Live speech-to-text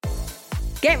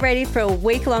Get ready for a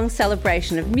week-long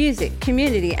celebration of music,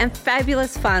 community and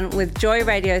fabulous fun with Joy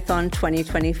Radiothon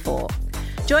 2024.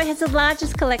 Joy has the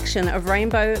largest collection of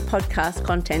rainbow podcast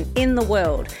content in the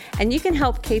world, and you can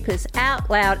help keep us out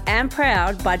loud and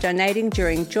proud by donating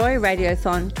during Joy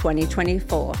Radiothon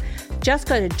 2024. Just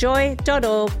go to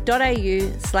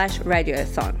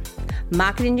joy.org.au/radiothon.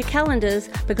 Mark it in your calendars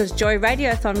because Joy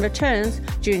Radiothon returns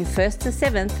June 1st to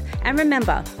 7th, and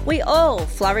remember, we all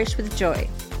flourish with joy.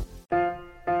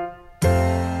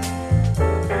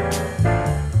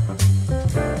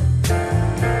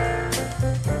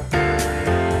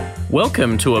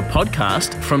 Welcome to a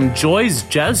podcast from Joy's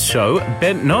jazz show,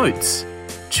 Bent Notes.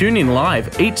 Tune in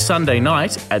live each Sunday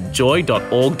night at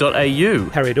joy.org.au.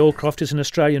 Harriet Allcroft is an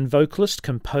Australian vocalist,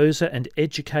 composer and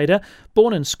educator,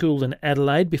 born and schooled in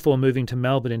Adelaide before moving to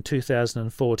Melbourne in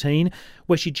 2014,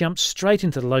 where she jumped straight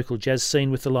into the local jazz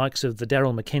scene with the likes of the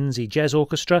Daryl Mackenzie Jazz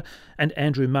Orchestra and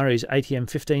Andrew Murray's ATM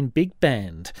 15 Big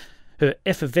Band. Her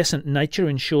effervescent nature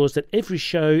ensures that every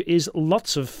show is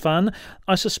lots of fun,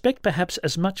 I suspect perhaps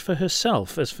as much for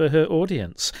herself as for her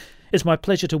audience. It's my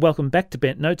pleasure to welcome back to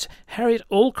Bent Notes, Harriet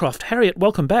Allcroft. Harriet,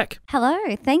 welcome back. Hello,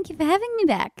 thank you for having me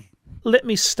back. Let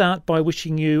me start by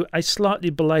wishing you a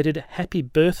slightly belated happy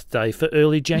birthday for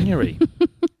early January.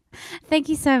 Thank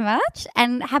you so much,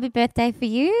 and happy birthday for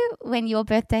you when your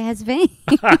birthday has been.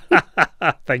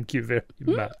 Thank you very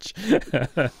much.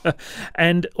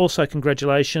 And also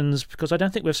congratulations, because I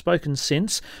don't think we've spoken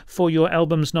since, for your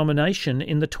album's nomination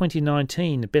in the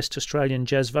 2019 Best Australian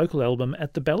Jazz Vocal Album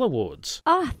at the Bell Awards.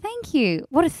 Oh, thank you.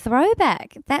 What a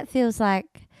throwback. That feels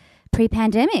like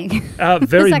pre-pandemic.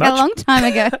 Very it's like much, a long time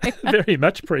ago. Very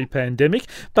much pre-pandemic,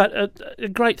 but a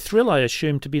great thrill, I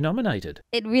assume, to be nominated.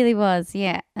 It really was,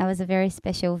 yeah. That was a very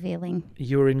special feeling.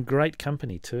 You were in great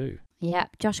company too. Yeah,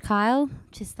 Josh Kyle,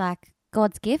 just like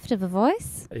God's gift of a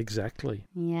voice. Exactly.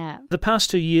 Yeah. The past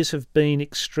 2 years have been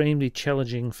extremely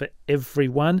challenging for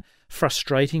everyone.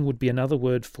 Frustrating would be another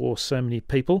word for so many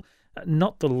people,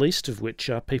 not the least of which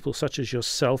are people such as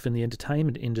yourself in the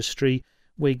entertainment industry,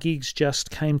 where gigs just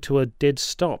came to a dead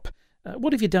stop.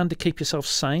 What have you done to keep yourself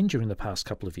sane during the past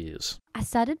couple of years? I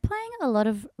started playing a lot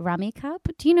of Rummy Cup.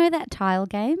 Do you know that tile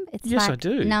game? It's Yes, like I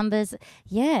do. Numbers.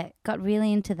 Yeah, got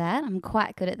really into that. I'm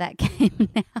quite good at that game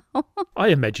now. I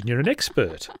imagine you're an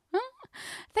expert.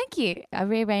 Thank you. I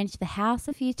rearranged the house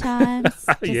a few times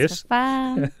just Yes. for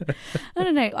fun. I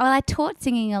don't know. Well, I taught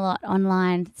singing a lot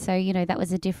online, so, that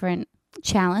was a different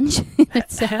challenge in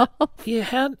itself.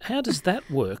 How does that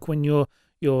work when you're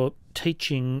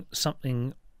teaching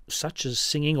something such as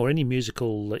singing or any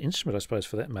musical instrument, I suppose,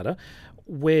 for that matter,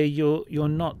 where you're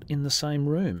not in the same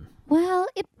room? Well,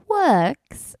 it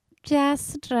works,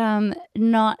 just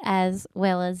not as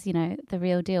well as, the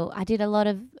real deal. I did a lot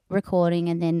of recording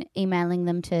and then emailing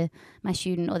them to my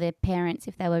student or their parents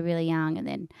if they were really young, and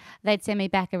then they'd send me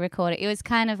back a recorder. It was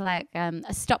kind of like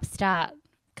a stop-start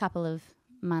couple of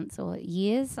months or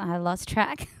years. I lost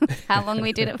track of how long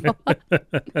we did it for. But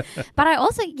I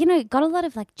also, got a lot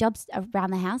of jobs around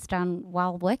the house done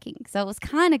while working. So it was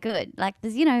kind of good.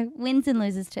 There's, wins and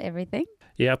losers to everything.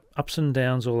 Yeah, ups and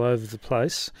downs all over the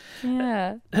place.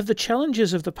 Yeah. Have the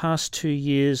challenges of the past 2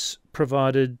 years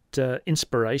provided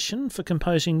inspiration for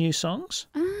composing new songs?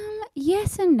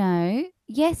 Yes and no.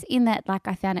 Yes, in that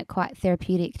I found it quite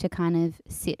therapeutic to kind of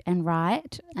sit and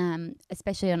write,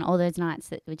 especially on all those nights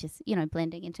that were just,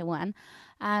 blending into one.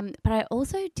 But I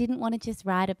also didn't want to just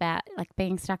write about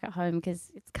being stuck at home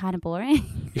because it's kind of boring.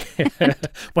 Yeah.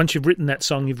 Once you've written that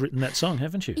song, you've written that song,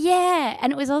 haven't you? Yeah,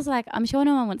 and it was also I'm sure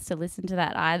no one wants to listen to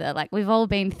that either. We've all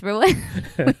been through it.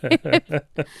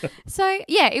 So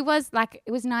yeah, it was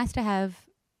nice to have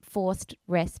forced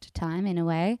rest time in a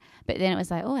way, but then it was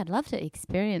I'd love to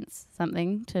experience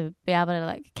something to be able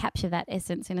to capture that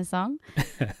essence in a song.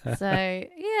 So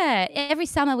yeah, every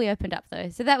summer we opened up though,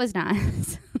 so that was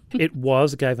nice. It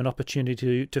gave an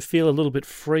opportunity to feel a little bit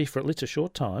free for at least a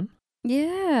short time.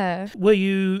 Yeah. Were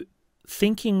you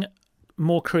thinking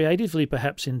more creatively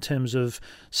perhaps in terms of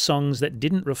songs that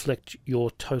didn't reflect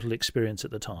your total experience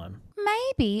at the time?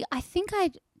 Maybe. I think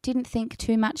I didn't think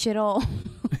too much at all.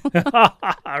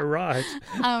 Right.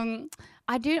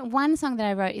 I did one song that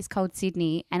I wrote is called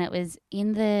Sydney, and it was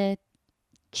in the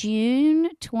June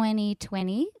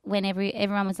 2020 when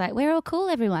everyone was like, we're all cool,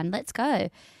 everyone, let's go.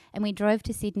 And we drove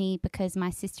to Sydney because my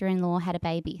sister-in-law had a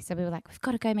baby. So we were like, we've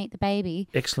got to go meet the baby.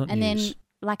 Excellent and news. Then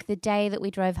the day that we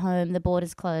drove home, the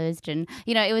borders closed, and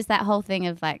it was that whole thing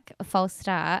of a false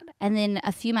start. And then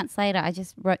a few months later, I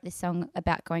just wrote this song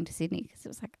about going to Sydney because it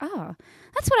was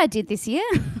that's what I did this year.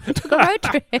 I took a road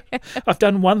trip. I've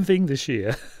done one thing this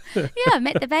year. I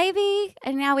met the baby,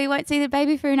 and now we won't see the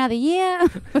baby for another year.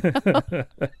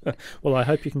 Well, I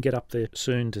hope you can get up there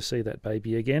soon to see that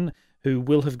baby again, who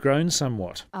will have grown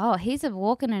somewhat. Oh, he's a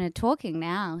walking and a talking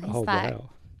now. Wow.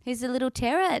 He's a little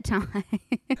terror at times,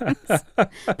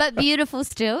 but beautiful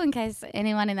still, in case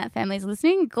anyone in that family is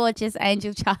listening. Gorgeous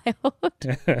angel child.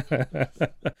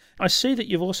 I see that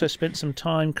you've also spent some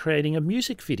time creating a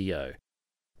music video.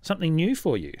 Something new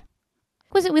for you.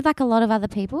 Was it with like a lot of other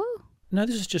people? No,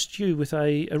 this is just you with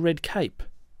a red cape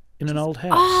in an old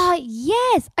house. Oh,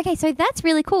 yes. Okay, so that's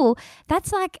really cool.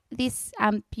 That's like this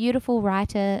beautiful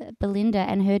writer, Belinda,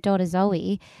 and her daughter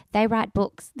Zoe. They write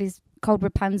books. There's called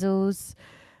Rapunzel's.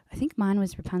 I think mine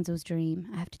was Rapunzel's Dream.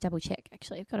 I have to double check,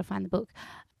 actually. I've got to find the book.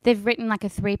 They've written like a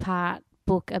 3-part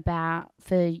book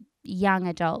for young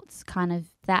adults, kind of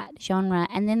that genre.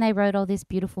 And then they wrote all this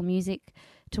beautiful music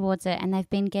towards it. And they've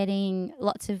been getting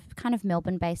lots of kind of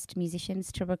Melbourne-based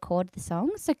musicians to record the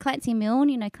songs. So Clancy Milne,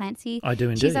 you know Clancy? I do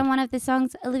indeed. She's on one of the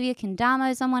songs. Olivia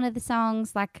Kendamo's on one of the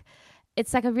songs. Like,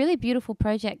 it's like a really beautiful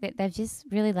project that they've just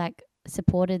really like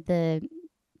supported the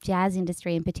jazz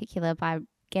industry in particular by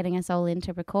getting us all in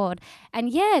to record. And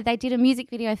yeah, they did a music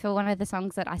video for one of the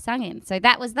songs that I sung in. So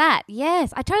that was that.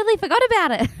 Yes, I totally forgot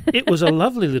about it. It was a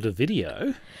lovely little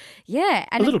video. Yeah,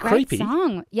 and a little great creepy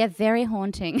song. Yeah, very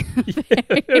haunting.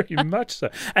 Very much so.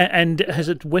 And has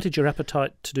it whetted your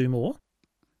appetite to do more?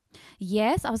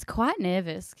 Yes, I was quite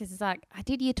nervous because it's like I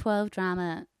did year 12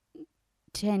 drama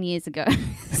 10 years ago.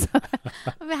 So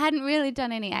I hadn't really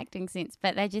done any acting since,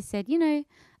 but they just said,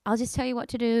 I'll just tell you what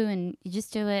to do and you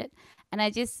just do it. And I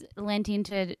just lent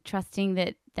into trusting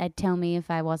that they'd tell me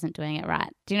if I wasn't doing it right.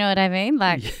 Do you know what I mean?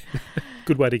 Like,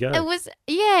 good way to go. It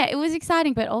was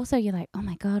exciting, but also you're like, oh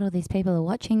my God, all these people are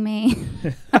watching me.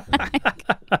 Am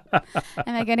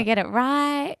I going to get it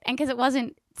right? And because it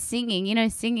wasn't singing,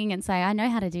 singing and say, I know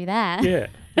how to do that. Yeah,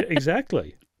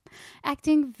 exactly.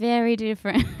 Acting, very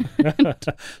different.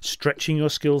 Stretching your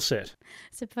skill set.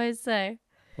 Suppose so.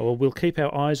 Well, we'll keep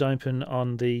our eyes open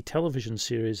on the television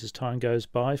series as time goes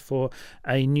by for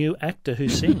a new actor who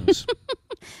sings.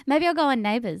 Maybe I'll go on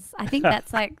Neighbours. I think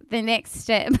that's like the next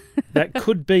step. That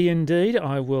could be indeed.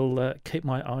 I will keep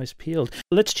my eyes peeled.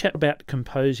 Let's chat about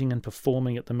composing and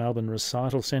performing at the Melbourne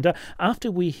Recital Centre after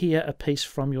we hear a piece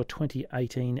from your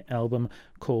 2018 album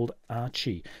called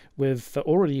Archie. We've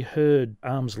already heard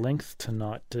Arm's Length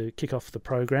tonight to kick off the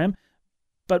program.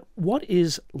 But what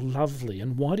is Lovely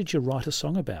and why did you write a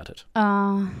song about it?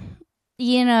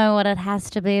 You know what it has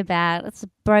to be about. It's a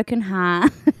broken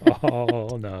heart.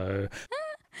 Oh, no.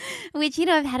 Which,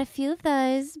 I've had a few of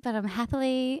those, but I'm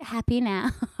happy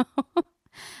now.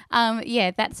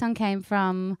 That song came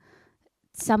from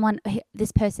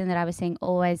this person that I was seeing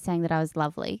always saying that I was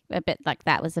lovely. But like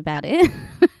that was about it.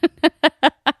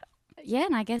 Yeah,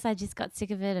 and I guess I just got sick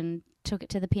of it and took it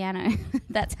to the piano.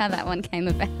 That's how that one came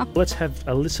about. Let's have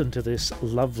a listen to this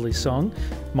lovely song.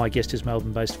 My guest is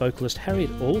Melbourne-based vocalist Harriet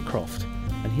Allcroft.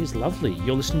 And here's Lovely.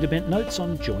 You're listening to Bent Notes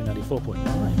on Joy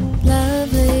 94.9.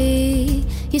 Lovely,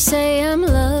 you say I'm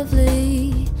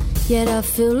lovely, yet I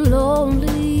feel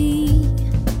lonely.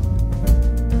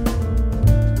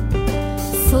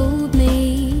 Fooled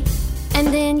me, and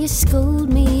then you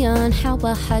schooled me on how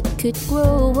a heart could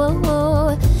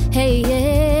grow. Hey,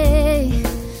 hey.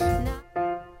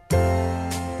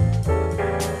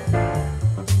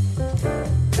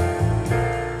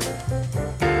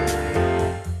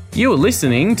 You are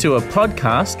listening to a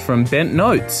podcast from Bent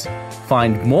Notes.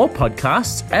 Find more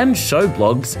podcasts and show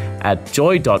blogs at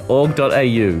joy.org.au.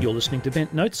 You're listening to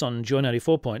Bent Notes on Joy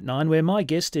 94.9, where my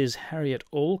guest is Harriet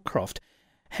Allcroft.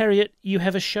 Harriet, you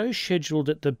have a show scheduled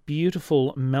at the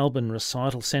beautiful Melbourne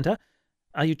Recital Centre.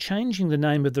 Are you changing the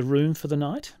name of the room for the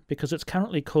night? Because it's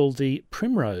currently called the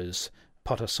Primrose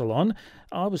Potter Salon.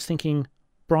 I was thinking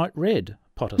Bright Red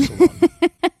Potter Salon.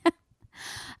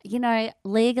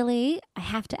 Legally, I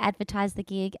have to advertise the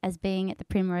gig as being at the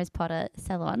Primrose Potter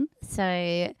Salon.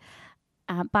 So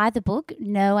by the book,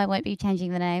 no, I won't be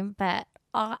changing the name, but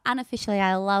unofficially,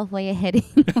 I love where you're heading.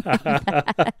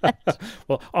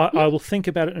 Well, I will think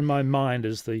about it in my mind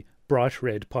as the Bright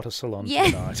Red Potter Salon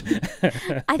tonight.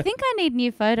 I think I need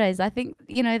new photos. I think,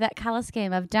 that colour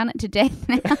scheme, I've done it to death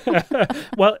now.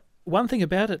 Well, one thing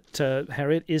about it,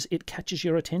 Harriet, is it catches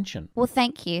your attention. Well,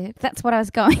 thank you. That's what I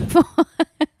was going for.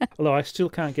 Although I still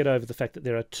can't get over the fact that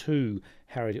there are two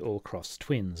Harriet Allcroft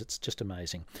twins. It's just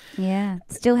amazing. Yeah,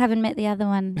 still haven't met the other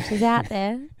one. She's out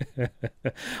there.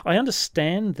 I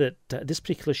understand that this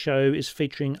particular show is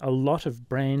featuring a lot of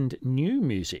brand new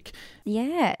music.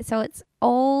 Yeah, so it's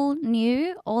all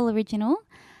new, all original.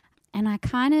 And I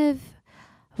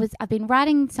I've been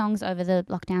writing songs over the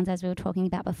lockdowns, as we were talking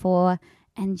about before,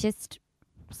 and just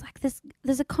it's like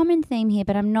there's a common theme here,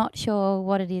 but I'm not sure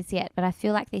what it is yet. But I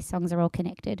feel like these songs are all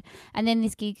connected. And then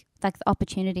this gig, like the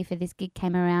opportunity for this gig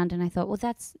came around, and I thought, well,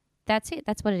 that's it.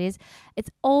 That's what it is. It's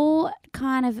all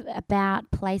kind of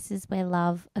about places where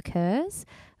love occurs,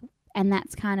 and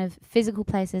that's kind of physical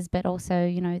places, but also,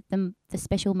 you know, the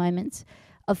special moments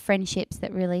of friendships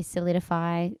that really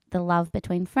solidify the love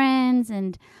between friends,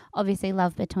 and obviously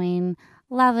love between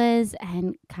lovers,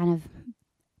 and kind of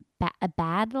a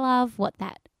bad love,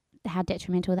 how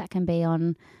detrimental that can be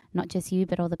on not just you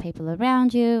but all the people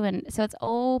around you. And so it's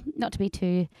all, not to be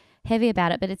too heavy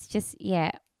about it, but it's just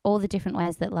all the different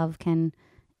ways that love can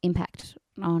impact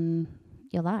on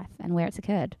your life and where it's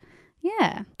occurred.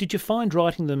 Did you find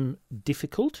writing them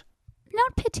difficult?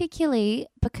 Not particularly,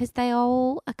 because they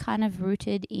all are kind of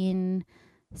rooted in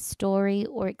story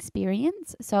or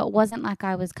experience. So it wasn't like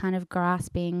I was kind of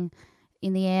grasping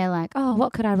in the air like, oh,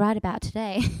 what could I write about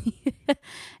today?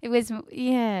 It was,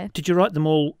 Did you write them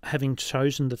all having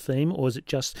chosen the theme, or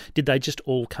did they just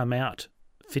all come out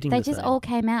fitting the theme? They just all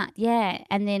came out,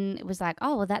 And then it was like,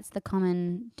 oh, well, that's the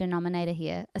common denominator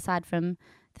here. Aside from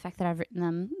the fact that I've written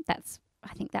them,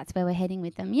 I think that's where we're heading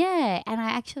with them. Yeah, and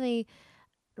I actually,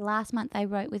 last month I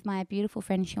wrote with my beautiful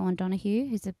friend Sean Donahue,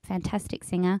 who's a fantastic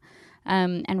singer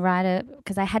and writer,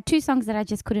 because I had 2 songs that I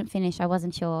just couldn't finish. I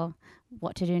wasn't sure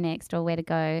what to do next or where to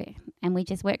go, and we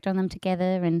just worked on them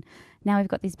together, and now we've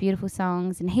got these beautiful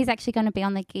songs. And he's actually going to be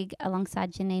on the gig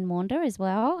alongside Janine Maunder as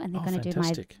well, and they're going to do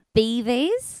my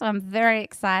BVs, so I'm very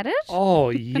excited. Oh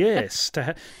yes,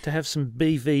 to have some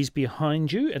BVs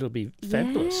behind you, it'll be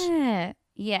fabulous.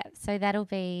 Yeah, so that'll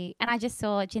be, and I just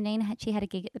saw Janine, she had a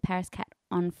gig at the Paris Cat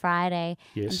on Friday,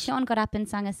 and Sean got up and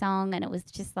sung a song, and it was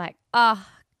just like, oh,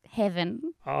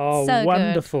 heaven. Oh, so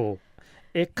wonderful. Good.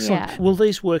 Excellent. Will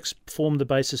these works form the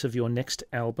basis of your next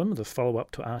album, the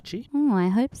follow-up to Archie? Oh, I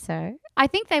hope so. I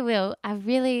think they will. I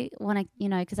really want to,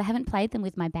 because I haven't played them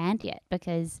with my band yet,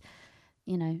 because,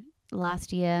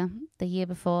 last year, the year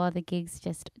before, the gigs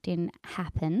just didn't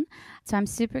happen. So I'm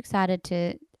super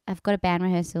excited I've got a band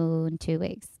rehearsal in 2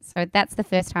 weeks. So that's the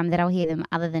first time that I'll hear them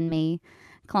other than me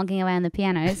clonking away on the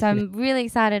piano. So I'm really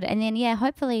excited. And then,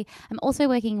 hopefully I'm also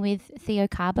working with Theo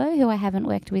Carbo, who I haven't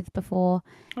worked with before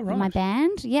in my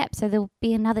band. Yep. So there'll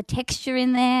be another texture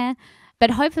in there. But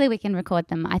hopefully we can record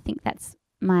them. I think that's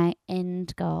my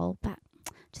end goal. But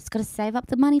just got to save up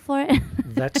the money for it.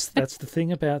 That's the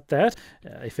thing about that.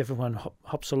 If everyone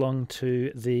hops along to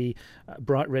the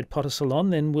Bright Red Potter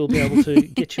Salon, then we'll be able to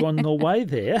get you on the way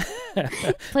there.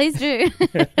 Please do.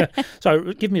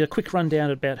 So give me a quick rundown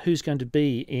about who's going to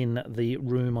be in the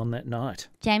room on that night.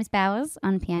 James Bowers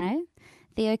on piano,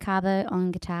 Theo Carbo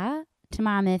on guitar,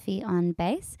 Tamara Murphy on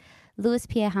bass, Louis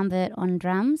Pierre Humbert on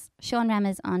drums, Sean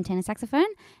Rammers on tenor saxophone,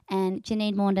 and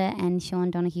Janine Maunder and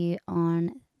Sean Donahue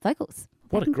on vocals.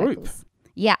 What a group. Vocals.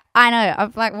 Yeah, I know.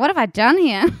 I'm like, what have I done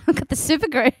here? I've got the super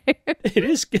group. It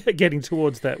is getting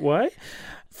towards that way.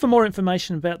 For more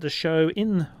information about the show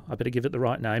I better give it the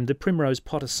right name, the Primrose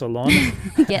Potter Salon.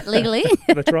 Yeah, legally.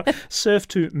 That's right. Surf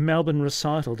to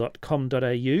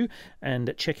melbournerecital.com.au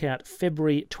and check out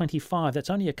February 25. That's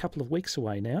only a couple of weeks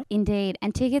away now. Indeed.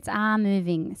 And tickets are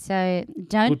moving, so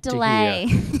don't delay.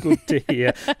 Good to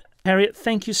hear. Harriet,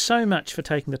 thank you so much for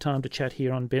taking the time to chat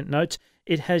here on Bent Notes.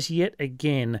 It has yet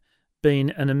again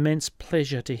been an immense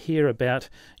pleasure to hear about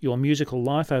your musical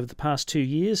life over the past 2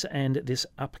 years and this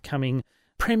upcoming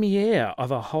premiere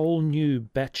of a whole new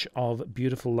batch of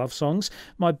beautiful love songs.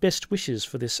 My best wishes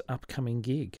for this upcoming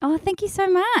gig. Oh, thank you so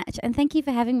much. And thank you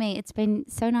for having me. It's been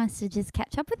so nice to just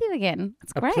catch up with you again.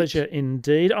 It's great. A pleasure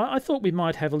indeed. I thought we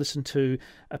might have a listen to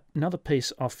another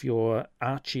piece off your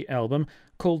Archie album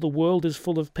called The World is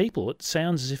Full of People. It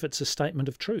sounds as if it's a statement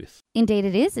of truth. Indeed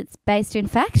it is. It's based in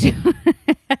fact.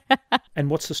 And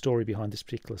what's the story behind this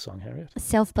particular song, Harriet?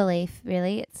 Self-belief,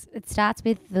 really. It starts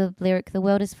with the lyric, the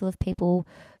world is full of people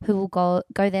who will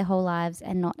go their whole lives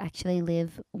and not actually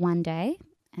live one day,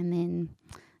 and then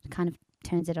kind of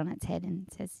turns it on its head and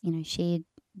says, she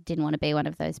didn't want to be one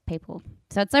of those people.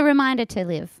 So it's a reminder to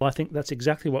live. Well, I think that's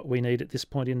exactly what we need at this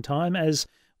point in time as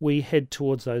we head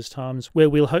towards those times where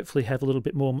we'll hopefully have a little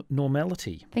bit more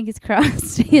normality. Fingers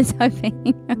crossed. Here's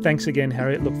hoping. Thanks again,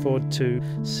 Harriet. Look forward to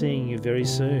seeing you very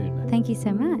soon. Thank you so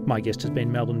much. My guest has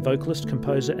been Melbourne vocalist,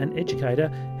 composer and educator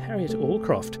Harriet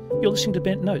Allcroft. You're listening to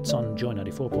Bent Notes on Joy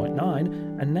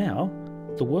 94.9, and now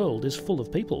the world is full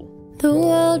of people. The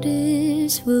world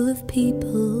is full of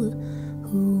people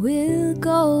who will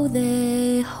go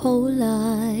their whole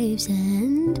lives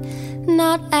and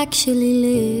not actually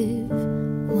live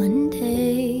one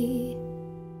day.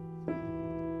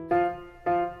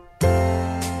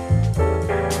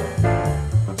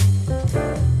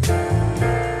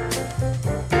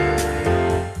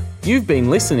 been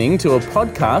listening to a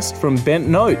podcast from Bent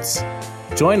Notes.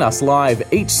 Join us live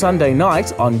each Sunday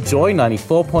night on Joy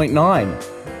 94.9.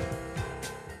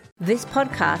 This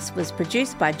podcast was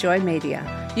produced by Joy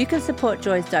Media. You can support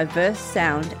Joy's diverse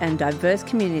sound and diverse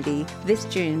community this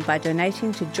June by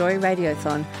donating to Joy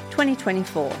Radiothon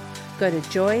 2024. Go to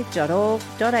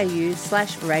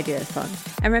joy.org.au/radiothon.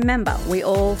 And remember, we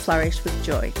all flourish with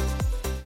joy.